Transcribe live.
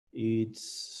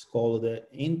It's called the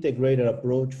Integrated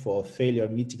Approach for Failure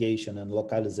Mitigation and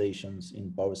Localizations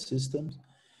in Power Systems.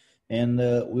 And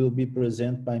will be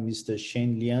presented by Mr.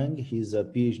 Chen Liang. He's a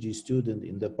PhD student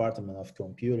in the Department of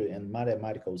Computer and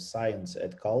Mathematical Science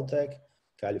at Caltech,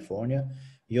 California.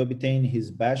 He obtained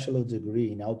his bachelor's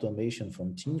degree in automation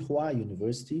from Tsinghua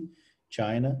University,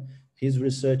 China. His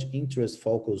research interests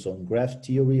focus on graph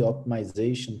theory,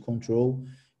 optimization, control,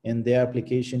 and their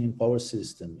application in power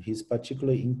system. He's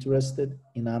particularly interested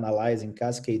in analyzing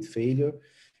cascade failure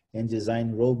and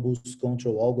design robust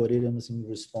control algorithms in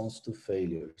response to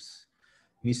failures.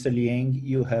 Mr. Liang,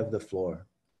 you have the floor.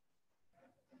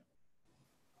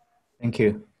 Thank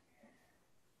you.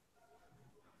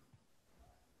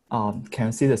 Can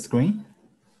you see the screen?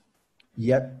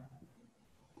 Yep.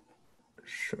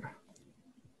 Sure.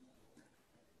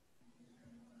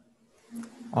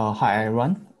 Hi,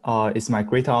 everyone. It's my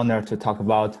great honor to talk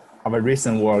about our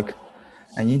recent work,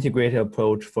 an integrated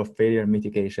approach for failure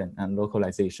mitigation and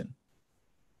localization.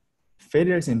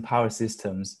 Failures in power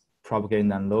systems propagate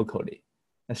non-locally.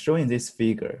 As shown in this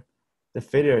figure, the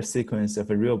failure sequence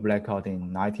of a real blackout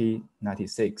in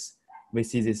 1996, we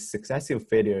see these successive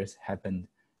failures happened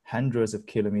hundreds of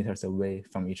kilometers away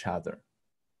from each other.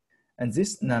 And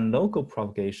this non-local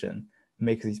propagation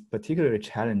makes it particularly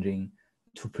challenging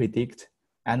to predict,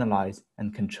 analyze,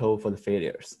 and control for the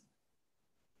failures.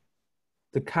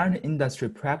 The current industry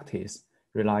practice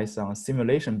relies on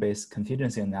simulation-based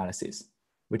contingency analysis,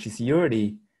 which is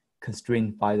usually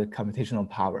constrained by the computational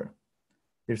power.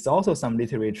 There's also some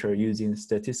literature using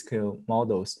statistical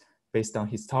models based on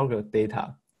historical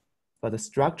data, but the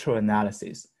structural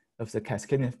analysis of the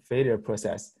cascading failure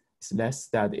process is less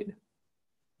studied.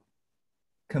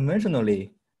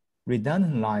 Conventionally,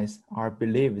 redundant lines are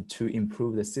believed to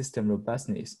improve the system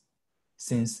robustness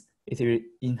since it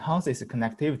enhances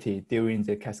connectivity during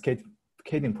the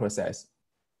cascading process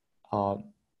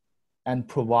and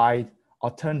provide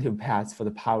alternative paths for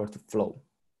the power to flow.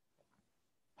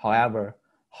 However,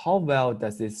 how well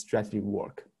does this strategy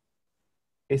work?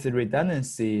 Is the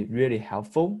redundancy really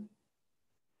helpful?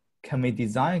 Can we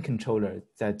design a controller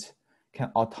that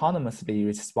can autonomously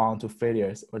respond to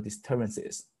failures or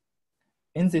disturbances?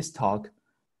 In this talk,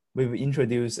 we will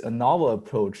introduce a novel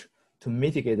approach to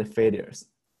mitigate the failures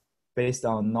based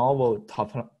on novel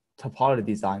topology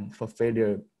design for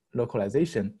failure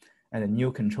localization and a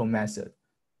new control method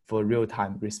for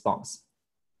real-time response.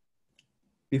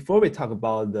 Before we talk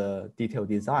about the detailed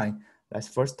design, let's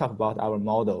first talk about our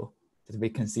model that we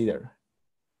consider.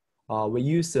 We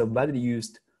use a widely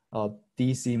used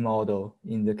DC model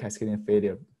in the cascading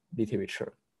failure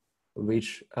literature,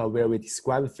 where we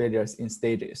describe failures in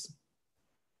stages.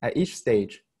 At each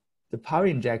stage, the power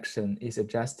injection is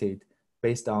adjusted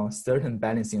based on certain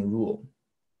balancing rule.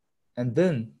 And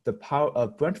then the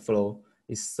branch flow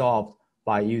is solved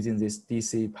by using these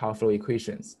DC power flow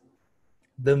equations.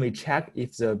 Then we check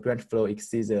if the branch flow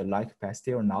exceeds the line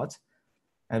capacity or not,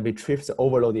 and we trip the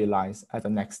overloaded lines at the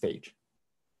next stage.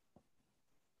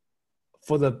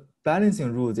 For the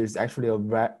balancing rules, there's actually a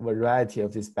variety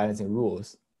of these balancing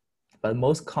rules, but the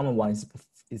most common one is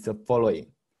the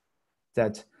following,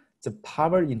 that the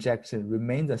power injection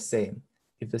remains the same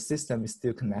if the system is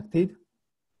still connected.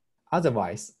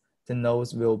 Otherwise, the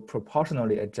nodes will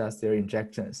proportionally adjust their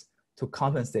injections to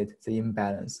compensate the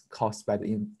imbalance caused by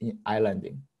the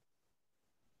islanding.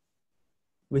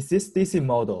 With this DC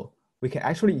model, we can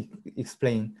actually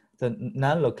explain the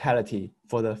non-locality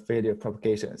for the failure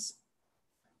propagations.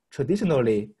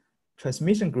 Traditionally,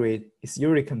 transmission grid is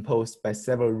usually composed by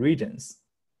several regions,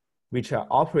 which are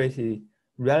operated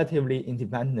relatively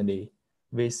independently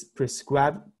with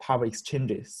prescribed power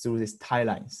exchanges through these tie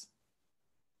lines.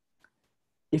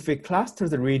 If we cluster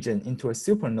the region into a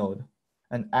supernode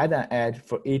and add an edge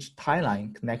for each tie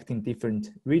line connecting different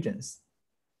regions,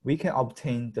 we can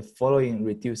obtain the following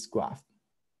reduced graph.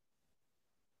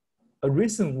 A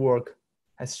recent work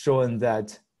has shown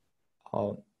that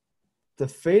the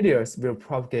failures will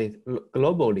propagate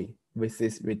globally with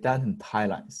these redundant tie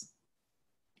lines.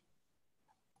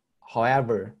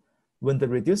 However, when the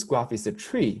reduced graph is a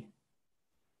tree,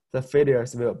 the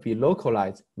failures will be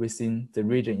localized within the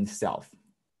region itself.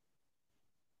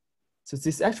 So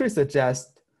this actually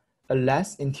suggests a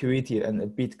less intuitive and a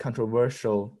bit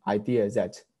controversial idea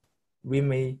that we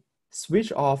may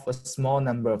switch off a small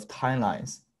number of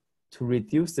timelines to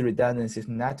reduce the redundancy of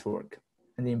the network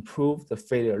and improve the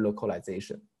failure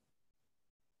localization.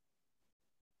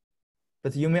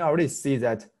 But you may already see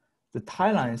that the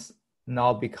timelines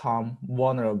now become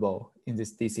vulnerable in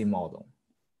this DC model.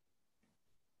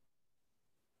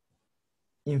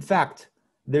 In fact,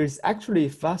 there is actually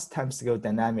fast timescale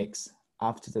dynamics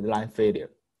after the line failure,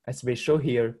 as we show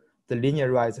here, the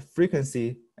linearized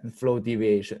frequency and flow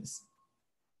deviations.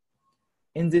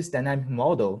 In this dynamic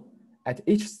model, at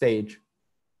each stage,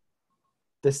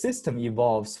 the system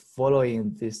evolves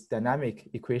following these dynamic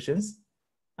equations,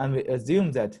 and we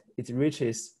assume that it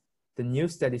reaches the new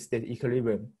steady state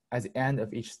equilibrium at the end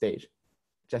of each stage,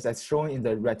 just as shown in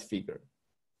the red figure.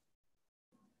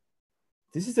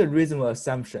 This is a reasonable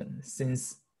assumption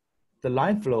since the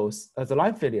line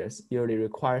failures usually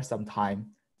require some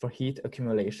time for heat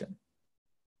accumulation.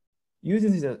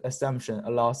 Using this assumption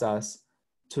allows us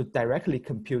to directly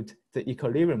compute the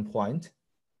equilibrium point,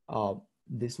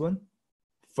 this one,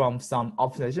 from some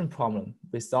optimization problem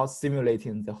without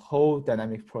simulating the whole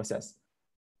dynamic process.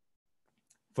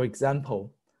 For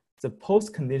example, the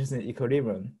post-contingency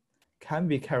equilibrium can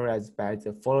be characterized by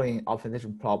the following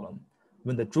optimization problem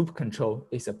when the droop control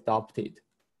is adopted.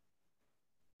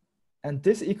 And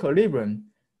this equilibrium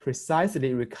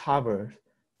precisely recovers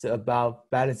the above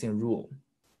balancing rule.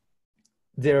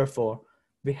 Therefore,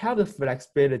 we have the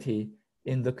flexibility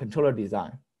in the controller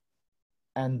design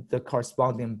and the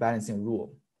corresponding balancing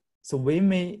rule. So we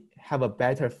may have a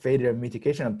better failure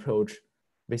mitigation approach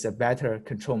with a better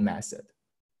control method.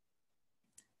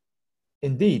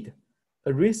 Indeed,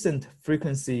 a recent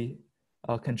frequency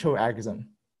control algorithm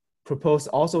proposed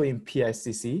also in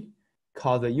PICC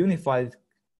called the unified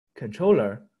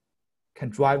controller can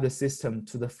drive the system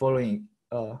to the following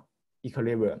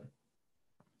equilibrium.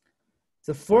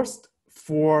 The first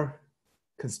 4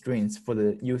 constraints for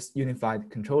the unified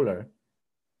controller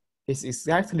is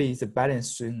exactly the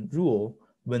balancing rule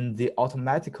when the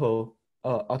automatic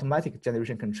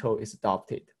generation control is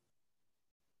adopted.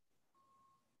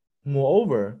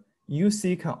 Moreover,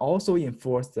 UC can also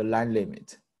enforce the line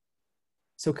limit.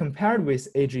 So compared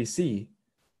with AGC,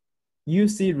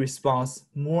 UC responds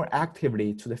more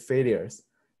actively to the failures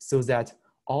so that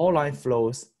all line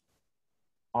flows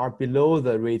are below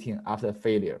the rating after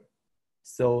failure.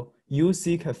 So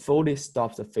UC can fully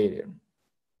stop the failure.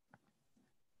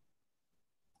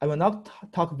 I will not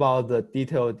talk about the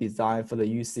detailed design for the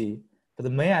UC, but the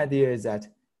main idea is that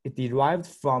it derived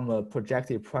from a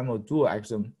projected primal dual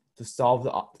algorithm to solve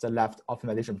the left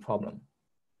optimization problem.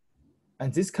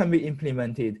 And this can be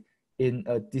implemented in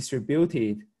a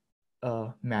distributed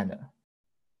manner.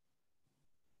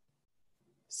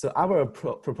 So our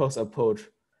proposed approach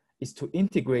is to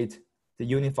integrate the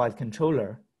unified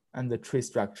controller and the tree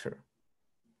structure.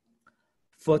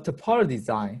 For topology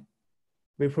design,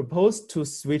 we propose to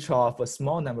switch off a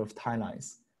small number of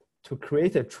timelines to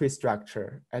create a tree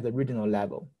structure at the regional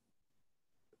level.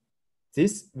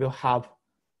 This will help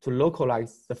to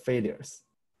localize the failures.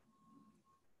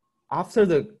 After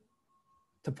the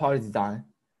topology design,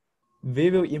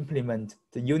 we will implement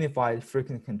the unified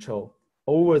frequency control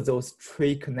over those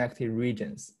tree connected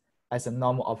regions as a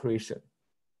normal operation.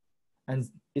 And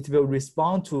it will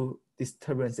respond to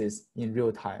disturbances in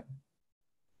real time.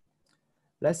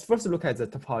 Let's first look at the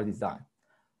topology design.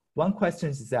 One question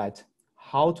is that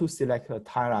how to select the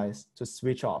timelines to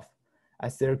switch off,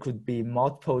 as there could be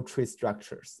multiple tree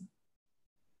structures.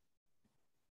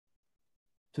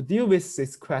 To deal with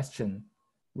this question,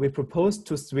 we propose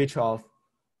to switch off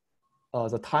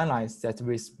the timelines that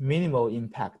with minimal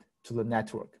impact to the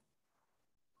network.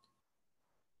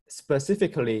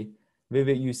 Specifically, we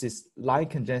will use this line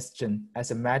congestion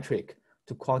as a metric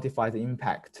to quantify the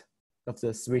impact of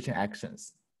the switching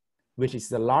actions, which is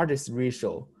the largest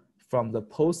ratio from the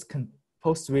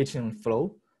post-switching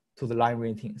flow to the line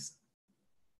ratings.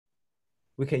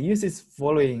 We can use this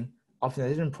following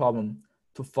optimization problem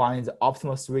to find the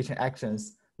optimal switching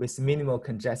actions with minimal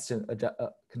congestion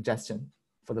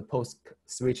for the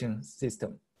post-switching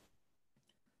system.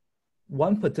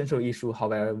 One potential issue,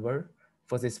 however,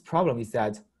 for this problem is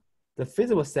that the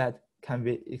feasible set can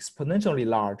be exponentially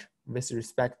large with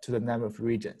respect to the number of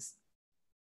regions.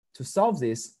 To solve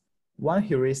this, one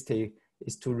heuristic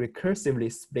is to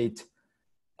recursively split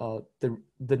the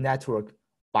network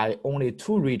by only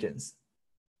 2 regions.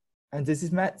 And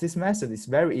this method is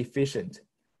very efficient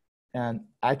and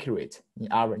accurate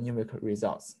in our numerical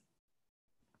results.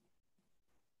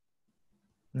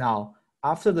 Now,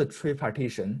 after the tree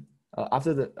partition,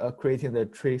 after creating the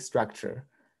tree structure,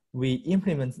 we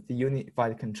implement the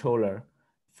unified controller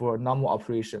for normal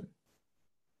operation.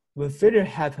 When failure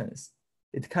happens,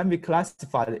 it can be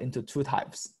classified into 2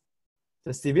 types,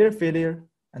 the severe failure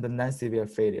and the non-severe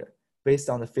failure, based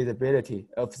on the feasibility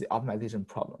of the optimization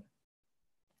problem.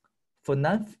 For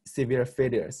non-severe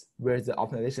failures where the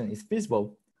optimization is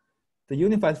feasible, the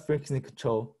unified frequency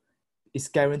control is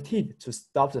guaranteed to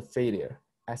stop the failure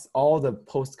as all the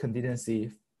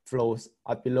post-contingency flows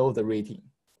are below the rating.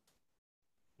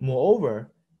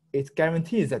 Moreover, it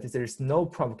guarantees that there is no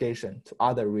propagation to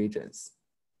other regions.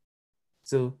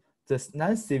 So the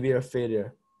non-severe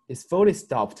failure is fully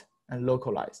stopped and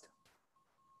localized.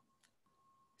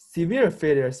 Severe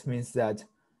failures means that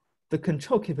the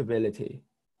control capability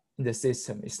in the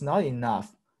system is not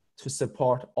enough to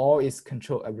support all its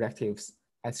control objectives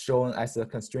as shown as the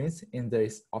constraints in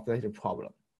this oscillator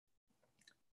problem.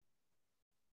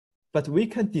 But we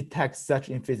can detect such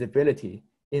infeasibility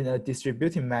in a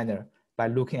distributed manner by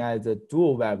looking at the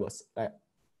dual variables,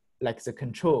 like the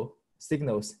control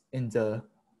signals in the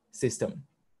system,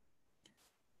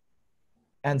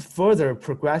 and further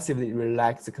progressively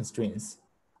relax the constraints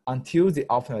until the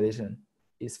optimization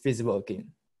is feasible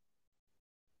again.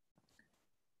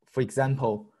 For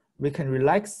example, we can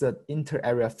relax the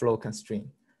inter-area flow constraint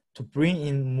to bring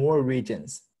in more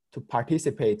regions to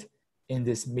participate in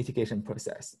this mitigation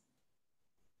process.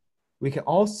 We can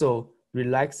also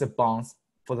relax the bounds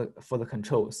for the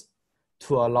controls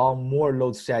to allow more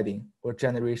load shedding or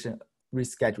generation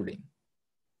rescheduling.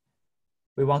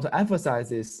 We want to emphasize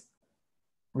this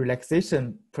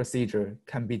relaxation procedure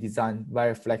can be designed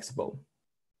very flexible.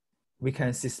 We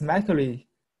can systematically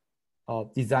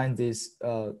design this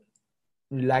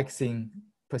relaxing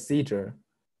procedure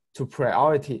to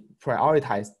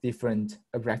prioritize different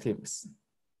objectives.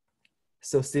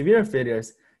 So severe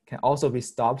failures can also be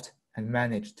stopped and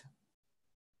managed.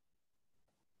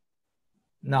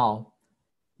 Now,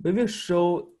 we will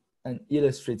show an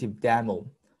illustrative demo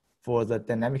for the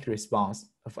dynamic response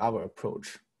of our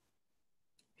approach.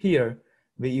 Here,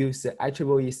 we use the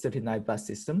IEEE 39 bus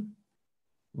system.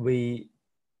 We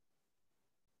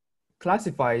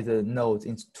classify the nodes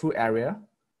into two areas,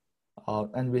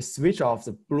 and we switch off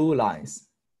the blue lines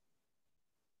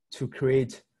to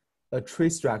create a tree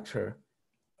structure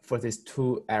for these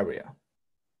two areas.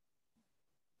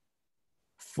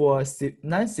 For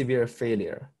non-severe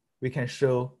failure, we can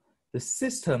show the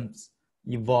system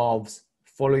evolves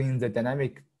following the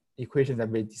dynamic equation that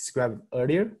we described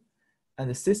earlier, and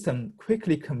the system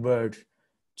quickly converge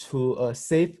to a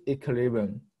safe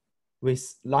equilibrium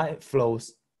with line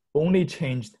flows only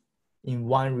changed in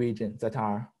one region that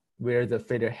are where the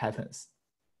failure happens.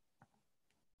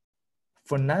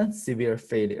 For non-severe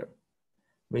failure,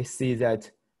 we see that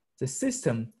the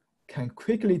system can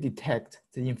quickly detect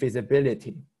the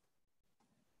infeasibility,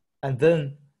 and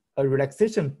then a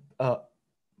relaxation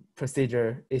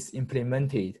procedure is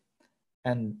implemented,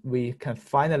 and we can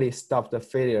finally stop the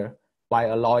failure by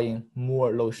allowing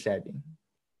more load shedding.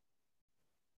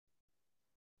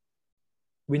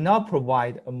 We now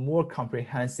provide a more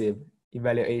comprehensive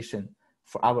evaluation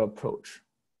for our approach.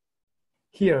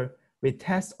 Here, we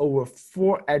test over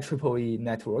 4 IEEE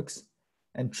networks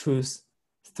and choose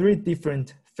 3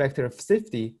 different factors of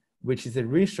safety, which is a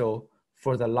ratio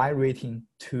for the line rating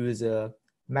to the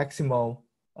maximal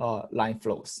line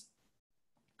flows,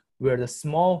 where the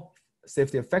small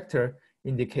safety factor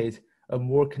indicates a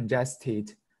more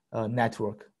congested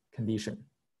network condition.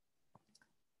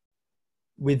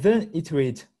 We then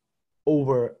iterate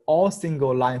over all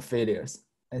single line failures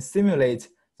and simulate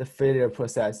the failure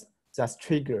process that's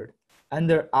triggered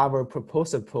under our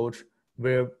proposed approach,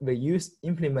 where we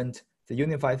implement the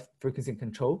unified frequency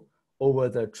control over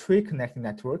the tree connecting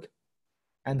network,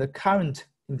 and the current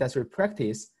industry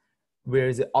practice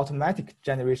where the automatic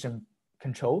generation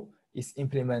control is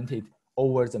implemented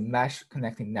over the mesh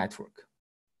connecting network.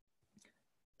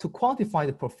 To quantify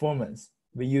the performance,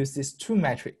 we use these 2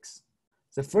 metrics.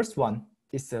 The first one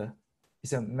is a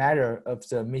measure of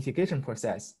the mitigation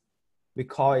process. We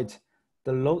call it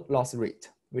the load loss rate,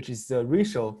 which is the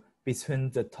ratio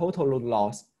between the total load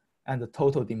loss and the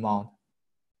total demand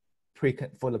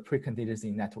for the pre-contingency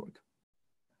network.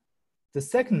 The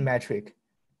second metric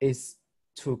is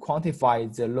to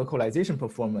quantify the localization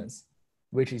performance,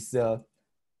 which is the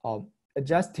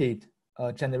adjusted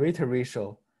generator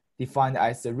ratio, defined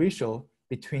as the ratio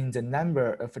between the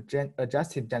number of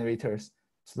adjusted generators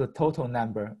to the total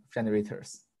number of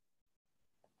generators.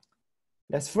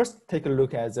 Let's first take a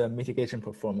look at the mitigation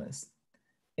performance.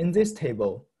 In this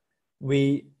table,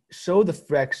 we show the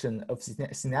fraction of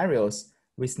scenarios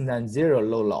with non-zero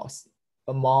load loss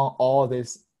among all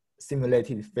these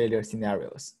simulated failure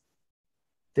scenarios.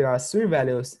 There are 3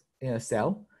 values in a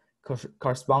cell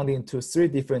corresponding to 3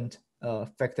 different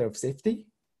factors of safety.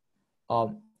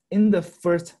 In the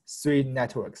first 3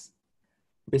 networks,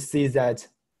 we see that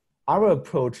our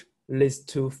approach leads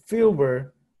to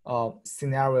fewer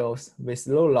scenarios with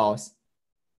low loss,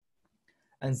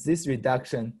 and this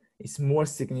reduction is more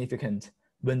significant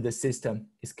when the system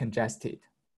is congested.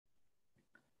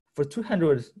 For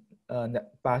 200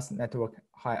 bus network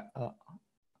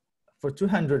for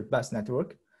 200 bus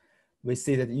network, we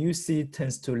see that UC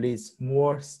tends to lead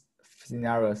more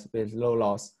scenarios with low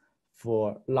loss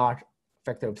for large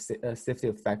factor of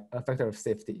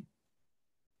safety.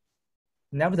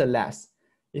 Nevertheless,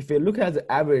 if we look at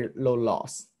the average low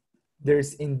loss, there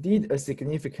is indeed a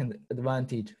significant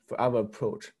advantage for our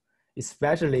approach,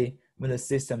 especially when the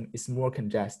system is more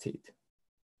congested.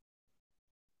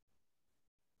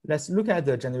 Let's look at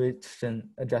the generation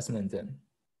adjustment then.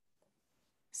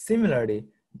 Similarly,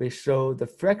 we show the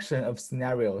fraction of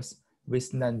scenarios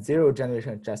with non-zero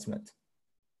generation adjustment.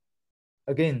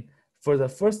 Again, for the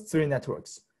first three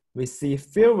networks, we see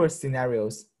fewer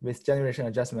scenarios with generation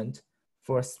adjustment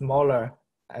for smaller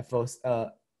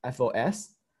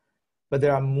FOS, but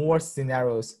there are more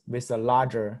scenarios with a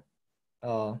larger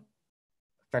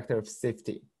factor of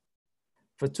safety.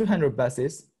 For 200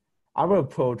 buses, our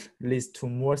approach leads to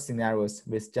more scenarios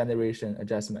with generation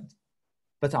adjustment.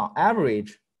 But on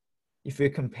average, if we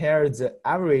compare the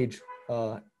average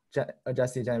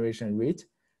adjusted generation rate,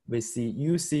 we see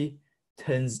UC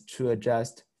tends to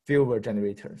adjust fewer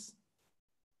generators.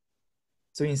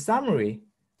 So in summary,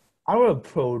 our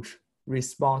approach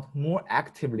responds more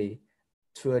actively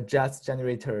to adjust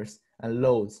generators and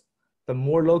loads, but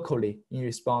more locally in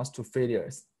response to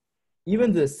failures.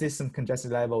 Even the system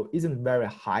congestion level isn't very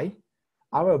high,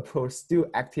 our approach still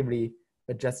actively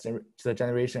adjusts the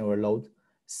generation or load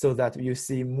so that you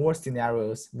see more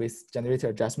scenarios with generator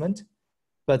adjustment,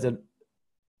 but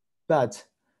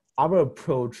our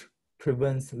approach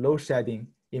prevents load shedding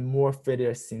in more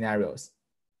failure scenarios,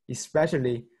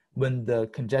 especially when the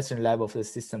congestion level of the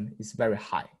system is very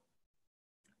high.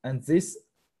 And this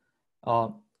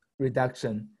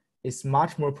reduction is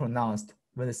much more pronounced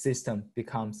when the system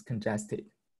becomes congested.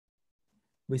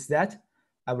 With that,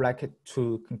 I would like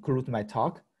to conclude my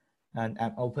talk, and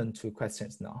I'm open to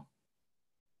questions now.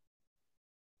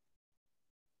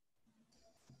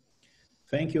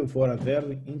 Thank you for a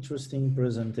very interesting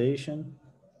presentation.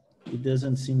 It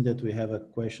doesn't seem that we have a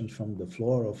question from the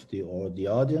floor or the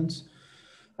audience.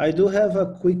 I do have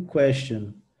a quick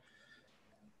question.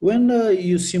 When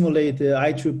you simulate the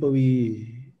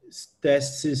IEEE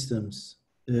test systems,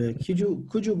 could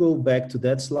you go back to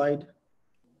that slide?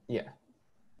 Yeah.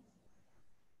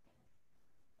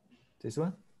 This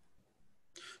one?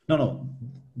 No,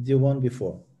 the one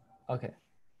before. Okay.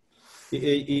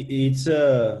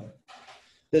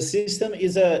 The system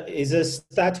is a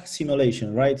static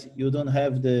simulation, right? You don't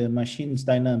have the machine's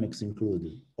dynamics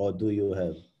included, or do you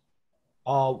have?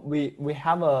 We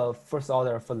have a first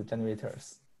order for the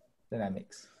generators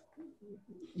dynamics.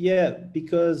 Yeah,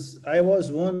 because I was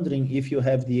wondering if you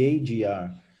have the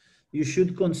AGR, you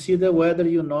should consider whether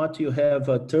or not you have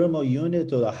a thermal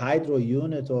unit or a hydro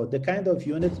unit or the kind of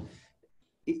unit.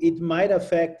 It might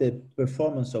affect the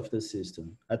performance of the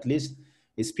system. At least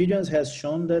experience has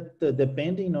shown that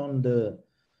depending on the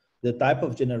type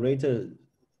of generator,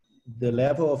 the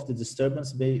level of the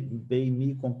disturbance may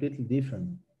be completely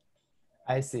different.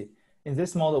 I see. In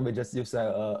this model, we just use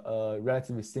a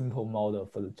relatively simple model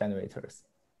for the generators,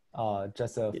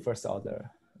 just a first order,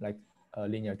 like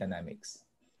linear dynamics.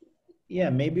 Yeah,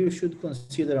 maybe you should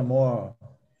consider a more,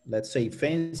 let's say,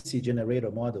 fancy generator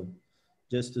model,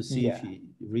 just to see if you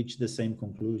reach the same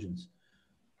conclusions.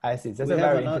 I see. That's a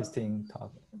very interesting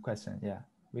question. Yeah,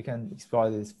 we can explore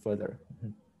this further.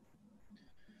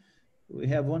 We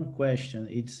have one question.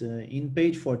 It's in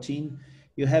page 14,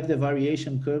 you have the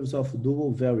variation curves of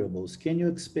dual variables. Can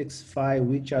you specify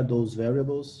which are those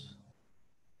variables?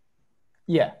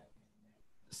 Yeah.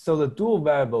 So the dual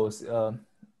variables,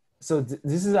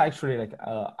 this is actually like,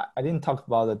 I didn't talk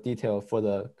about the detail for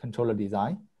the controller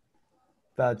design,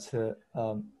 but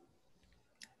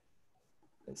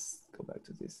let's go back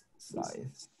to this slide.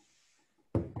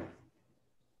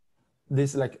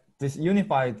 This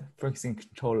unified frequency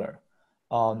controller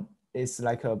is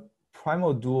like a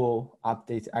primal dual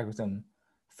update algorithm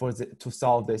to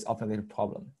solve this optimization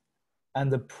problem. And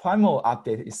the primal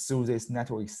update is through this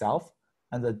network itself,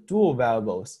 and the dual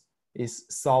variables is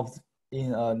solved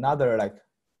in another like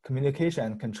communication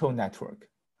and control network.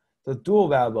 The dual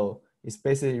variable is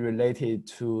basically related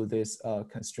to these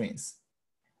constraints.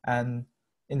 And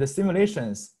in the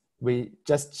simulations, we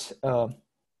just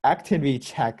actively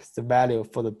check the value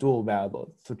for the dual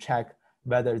variable to check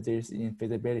whether there's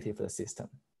infeasibility for the system.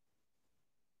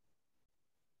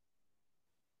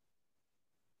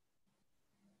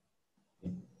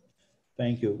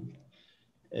 Thank you.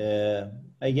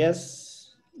 I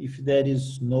guess if there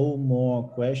is no more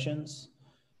questions,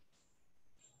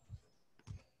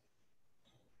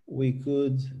 we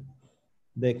could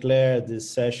declare this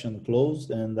session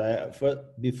closed. And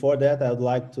before that, I would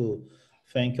like to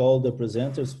thank all the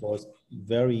presenters for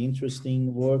very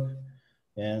interesting work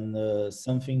and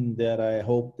something that I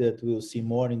hope that we'll see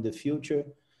more in the future.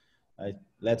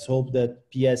 Let's hope that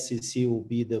PSCC will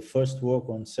be the first work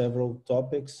on several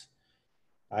topics.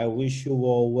 I wish you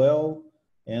all well,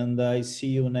 and I see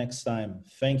you next time.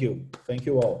 Thank you. Thank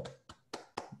you all.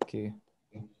 Okay.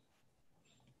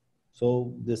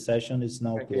 So the session is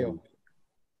now closed.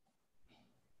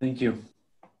 Thank you.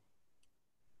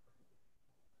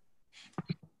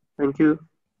 Thank you.